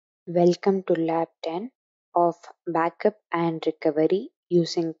Welcome to Lab 10 of Backup and Recovery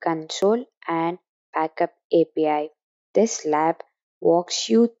using Console and Backup API. This lab walks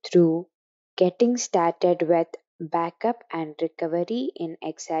you through getting started with backup and recovery in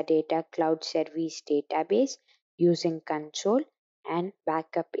Exadata Cloud Service database using Console and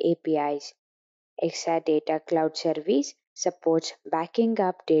Backup APIs. Exadata Cloud Service supports backing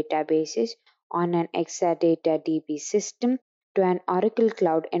up databases on an Exadata DB system to an Oracle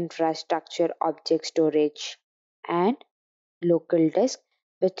Cloud Infrastructure Object Storage and local disk,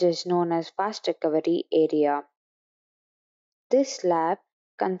 which is known as Fast Recovery Area. This lab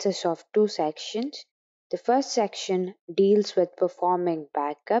consists of two sections. The first section deals with performing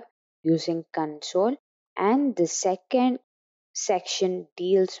backup using console, and the second section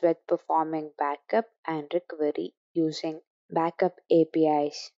deals with performing backup and recovery using backup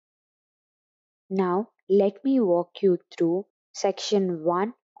APIs. Now, let me walk you through section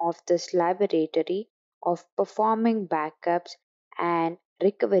 1 of this laboratory of performing backups and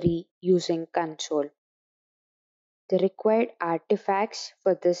recovery using console. The required artifacts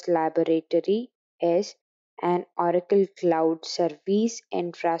for this laboratory is an Oracle Cloud Service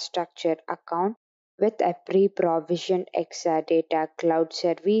infrastructure account with a pre-provisioned Exadata Cloud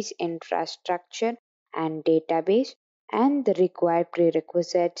Service infrastructure and database, and the required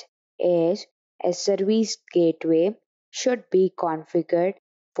prerequisites is a service gateway should be configured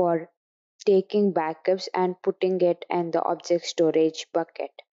for taking backups and putting it in the object storage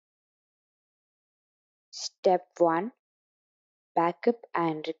bucket. Step 1: Backup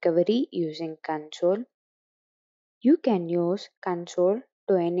and recovery using console. You can use console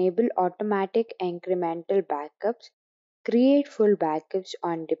to enable automatic incremental backups, create full backups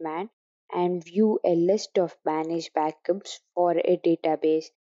on demand, and view a list of managed backups for a database.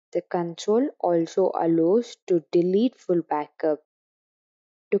 The console also allows to delete full backup.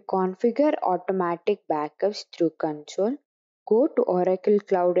 To configure automatic backups through console, go to Oracle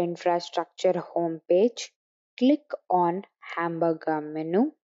Cloud Infrastructure homepage, click on Hamburger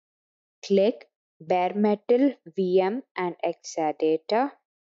menu, click Bare Metal VM and Exadata,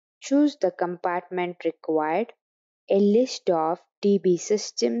 choose the compartment required. A list of DB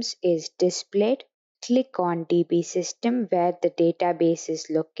systems is displayed. Click on DB system where the database is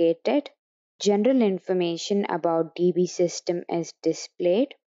located. General information about DB system is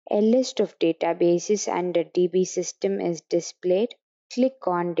displayed. A list of databases under DB system is displayed. Click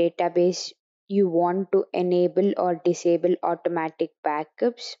on database you want to enable or disable automatic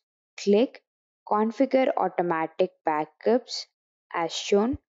backups. Click Configure Automatic Backups as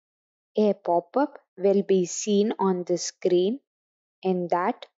shown. A pop-up will be seen on the screen. In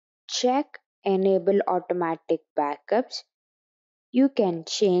that, check Enable Automatic Backups. You can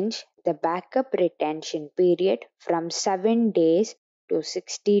change the backup retention period from 7 days to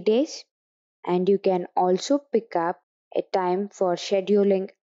 60 days, and you can also pick up a time for scheduling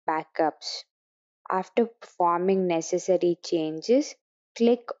backups. After performing necessary changes,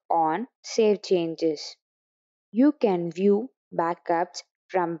 click on Save Changes. You can view backups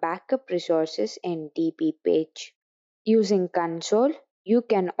from Backup Resources in DB page. Using console, you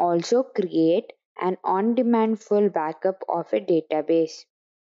can also create an on-demand full backup of a database.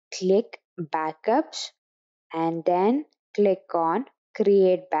 Click Backups and then click on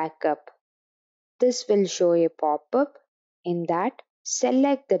Create Backup. This will show a pop-up. In that,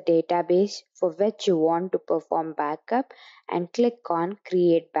 select the database for which you want to perform backup and click on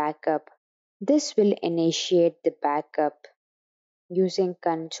Create Backup. This will initiate the backup. Using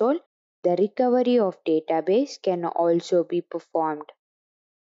console, the recovery of database can also be performed.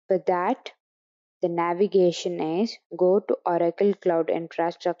 For that, the navigation is go to Oracle Cloud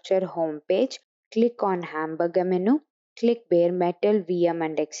Infrastructure homepage, click on Hamburger menu, click Bare Metal VM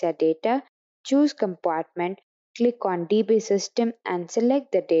and Exadata, choose compartment, click on DB system and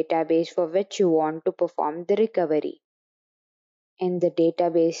select the database for which you want to perform the recovery. In the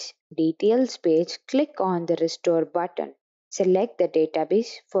database details page, click on the Restore button. Select the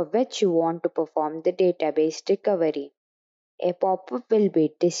database for which you want to perform the database recovery. A pop-up will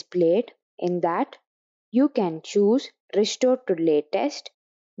be displayed. In that, you can choose Restore to Latest.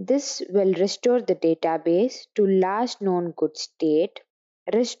 This will restore the database to last known good state.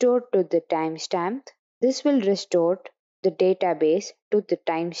 Restore to the timestamp. This will restore the database to the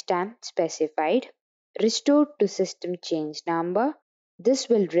timestamp specified. Restore to system change number. This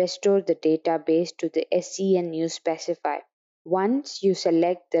will restore the database to the SCN you specify. Once you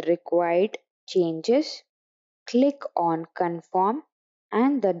select the required changes, click on Confirm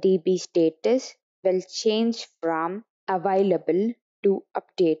and the DB status will change from available to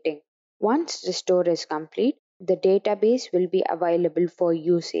updating. Once restore is complete, the database will be available for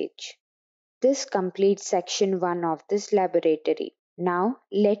usage. This completes section 1 of this laboratory. Now,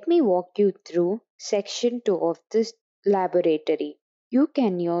 let me walk you through section 2 of this laboratory. You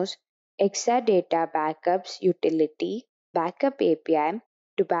can use Exadata Backups utility backup API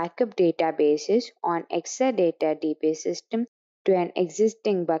to backup databases on Exadata DB system to an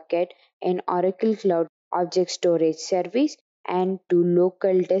existing bucket in Oracle Cloud Object Storage Service and to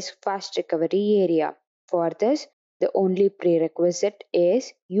local disk fast recovery area. For this, the only prerequisite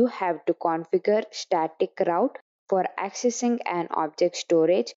is you have to configure static route for accessing an object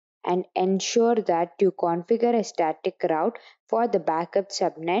storage and ensure that you configure a static route for the backup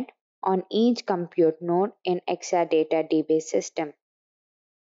subnet on each compute node in Exadata DB system.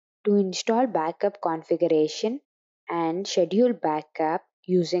 To install backup configuration and schedule backup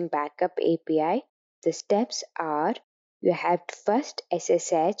using backup API, the steps are you have to first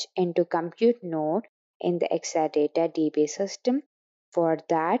SSH into compute node in the Exadata DB system. For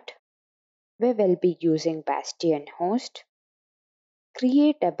that, we will be using Bastion host.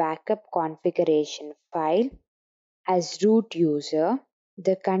 Create a backup configuration file as root user.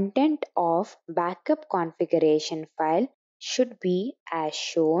 The content of backup configuration file should be as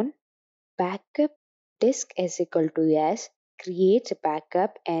shown. Backup disk is equal to S creates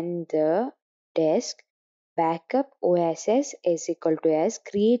backup in the disk. Backup OSS is equal to S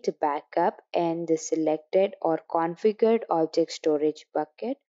creates backup in the selected or configured object storage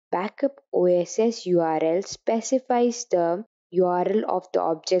bucket. Backup OSS URL specifies the URL of the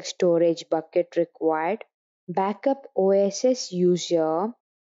object storage bucket required. Backup OSS user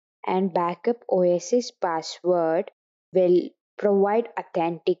and backup OSS password will provide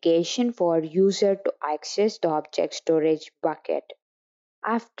authentication for user to access the object storage bucket.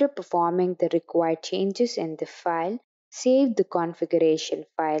 After performing the required changes in the file, save the configuration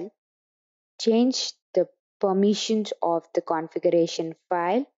file, change the permissions of the configuration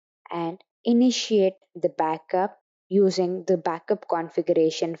file, and initiate the backup using the backup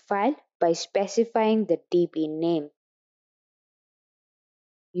configuration file by specifying the DB name.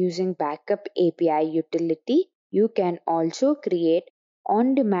 Using Backup API utility, you can also create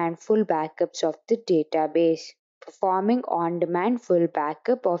on-demand full backups of the database. Performing on-demand full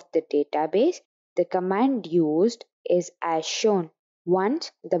backup of the database, the command used is as shown.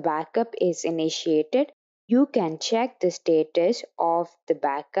 Once the backup is initiated, you can check the status of the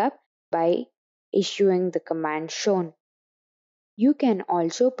backup by issuing the command shown. You can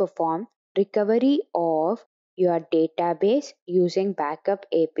also perform recovery of your database using backup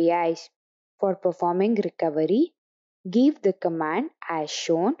APIs. For performing recovery, give the command as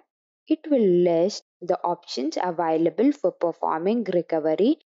shown. It will list the options available for performing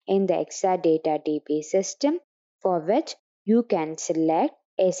recovery in the Exadata DB system, for which you can select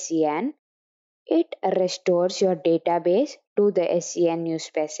SCN. It restores your database to the SCN you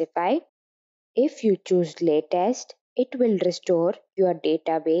specify. If you choose latest, it will restore your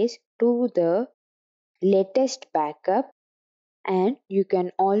database to the latest backup, and you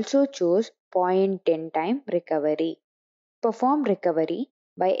can also choose point in time recovery. Perform recovery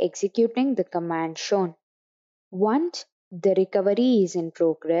by executing the command shown. Once the recovery is in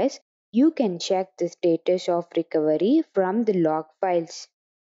progress, you can check the status of recovery from the log files.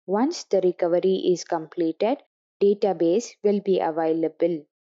 Once the recovery is completed, database will be available.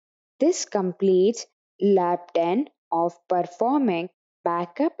 This completes Lab 10 of performing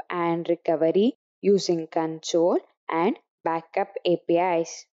backup and recovery using console and backup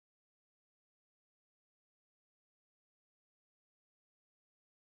APIs.